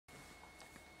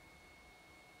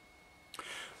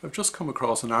I've just come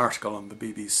across an article on the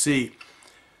BBC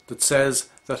that says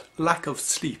that lack of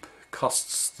sleep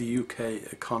costs the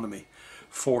UK economy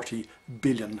 £40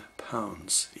 billion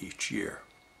each year.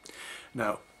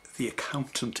 Now, the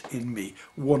accountant in me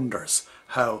wonders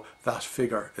how that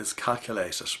figure is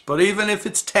calculated. But even if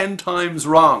it's 10 times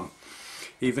wrong,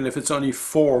 even if it's only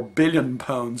 £4 billion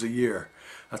a year,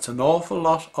 that's an awful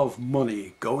lot of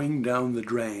money going down the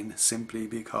drain simply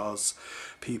because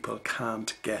people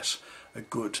can't get a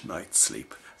good night's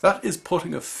sleep. That is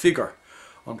putting a figure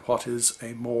on what is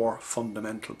a more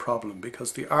fundamental problem,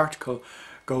 because the article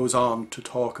goes on to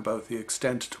talk about the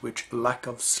extent to which lack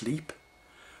of sleep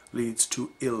leads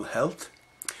to ill health.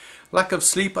 Lack of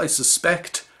sleep, I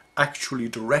suspect, actually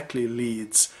directly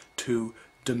leads to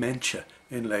dementia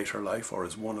in later life, or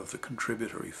is one of the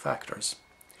contributory factors.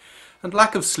 And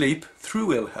lack of sleep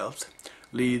through ill health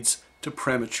leads to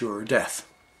premature death.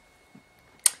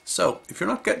 So if you're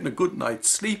not getting a good night's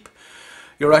sleep,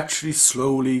 you're actually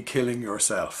slowly killing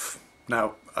yourself.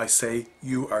 Now, I say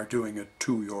you are doing it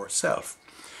to yourself,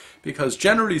 because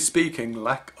generally speaking,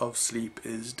 lack of sleep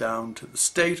is down to the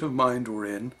state of mind we're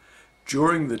in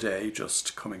during the day,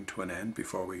 just coming to an end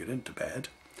before we get into bed,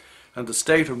 and the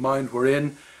state of mind we're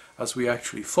in as we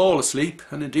actually fall asleep,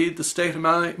 and indeed the state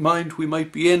of mind we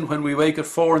might be in when we wake at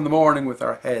 4 in the morning with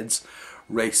our heads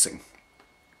racing.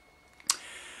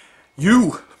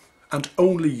 You, and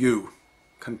only you,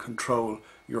 can control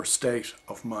your state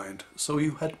of mind, so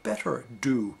you had better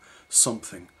do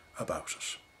something about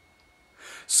it.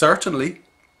 Certainly,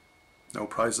 no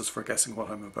prizes for guessing what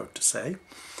I'm about to say,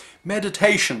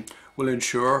 meditation will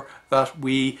ensure that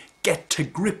we get to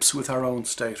grips with our own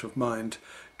state of mind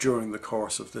during the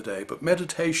course of the day. But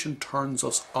meditation turns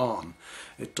us on,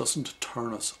 it doesn't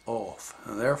turn us off,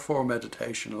 and therefore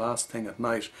meditation last thing at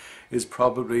night is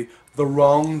probably the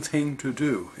wrong thing to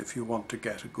do if you want to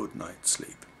get a good night's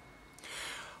sleep.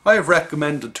 I have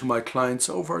recommended to my clients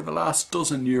over the last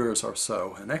dozen years or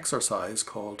so an exercise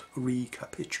called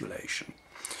recapitulation.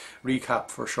 Recap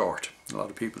for short. A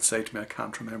lot of people say to me I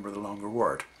can't remember the longer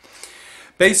word.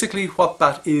 Basically what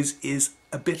that is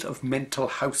a bit of mental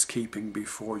housekeeping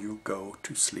before you go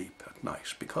to sleep at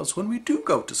night. Because when we do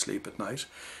go to sleep at night,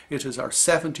 it is our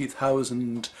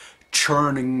 70,000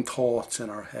 churning thoughts in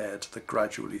our head that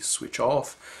gradually switch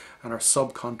off and our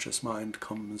subconscious mind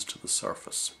comes to the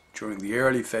surface. During the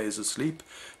early phase of sleep,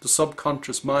 the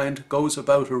subconscious mind goes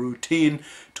about a routine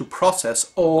to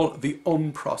process all the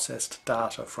unprocessed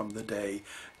data from the day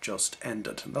just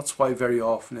ended. And that's why very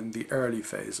often in the early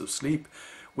phase of sleep,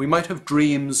 we might have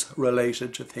dreams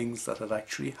related to things that had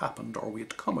actually happened or we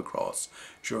had come across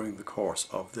during the course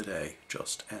of the day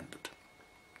just ended.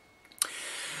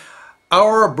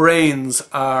 Our brains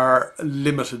are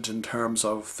limited in terms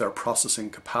of their processing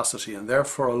capacity, and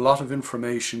therefore a lot of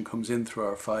information comes in through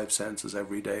our 5 senses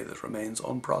every day that remains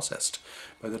unprocessed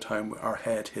by the time our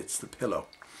head hits the pillow.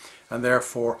 And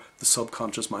therefore the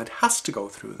subconscious mind has to go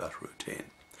through that routine.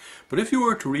 But if you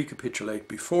were to recapitulate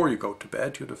before you go to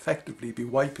bed, you'd effectively be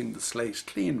wiping the slate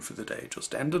clean for the day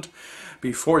just ended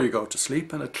before you go to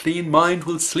sleep, and a clean mind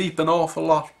will sleep an awful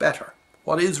lot better.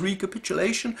 What is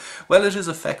recapitulation? Well, it is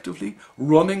effectively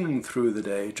running through the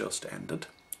day just ended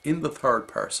in the third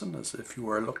person, as if you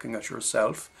were looking at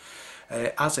yourself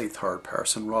as a third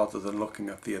person rather than looking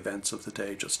at the events of the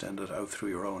day just ended out through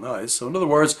your own eyes. So in other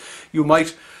words, you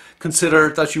might consider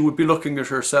that you would be looking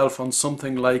at yourself on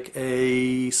something like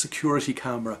a security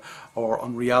camera or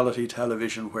on reality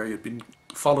television where you'd been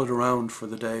followed around for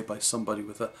the day by somebody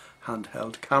with a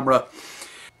handheld camera.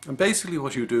 And basically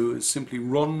what you do is simply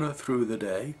run through the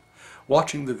day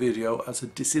watching the video as a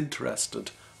disinterested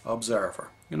observer.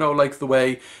 You know, like the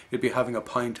way you'd be having a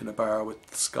pint in a bar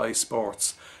with Sky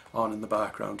Sports on in the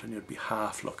background and you'd be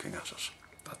half looking at it.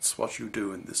 That's what you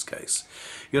do in this case.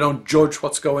 You don't judge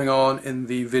what's going on in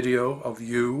the video of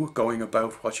you going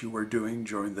about what you were doing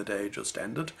during the day just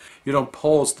ended. You don't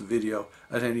pause the video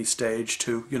at any stage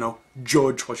to,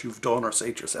 judge what you've done or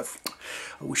say to yourself,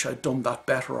 I wish I'd done that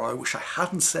better, or I wish I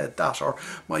hadn't said that, or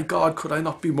my God, could I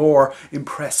not be more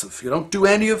impressive? You don't do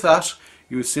any of that.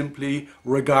 You simply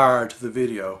regard the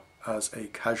video as a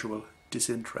casual,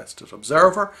 disinterested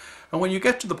observer, and when you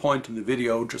get to the point in the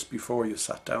video just before you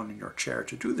sat down in your chair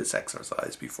to do this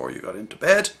exercise before you got into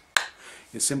bed,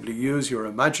 you simply use your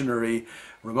imaginary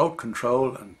remote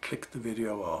control and click the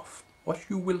video off. What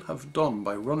you will have done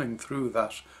by running through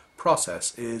that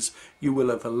process is you will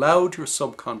have allowed your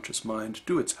subconscious mind to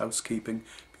do its housekeeping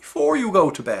before you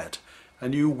go to bed,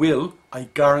 and you will, I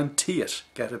guarantee it,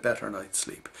 get a better night's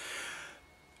sleep.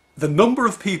 The number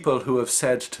of people who have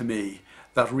said to me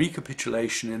that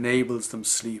recapitulation enables them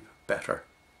sleep better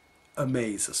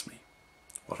amazes me.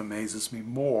 What amazes me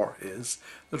more is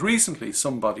that recently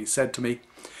somebody said to me,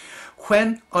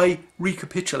 when I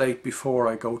recapitulate before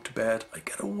I go to bed, I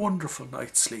get a wonderful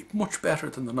night's sleep, much better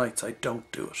than the nights I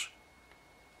don't do it.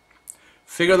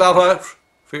 Figure that out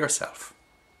for yourself.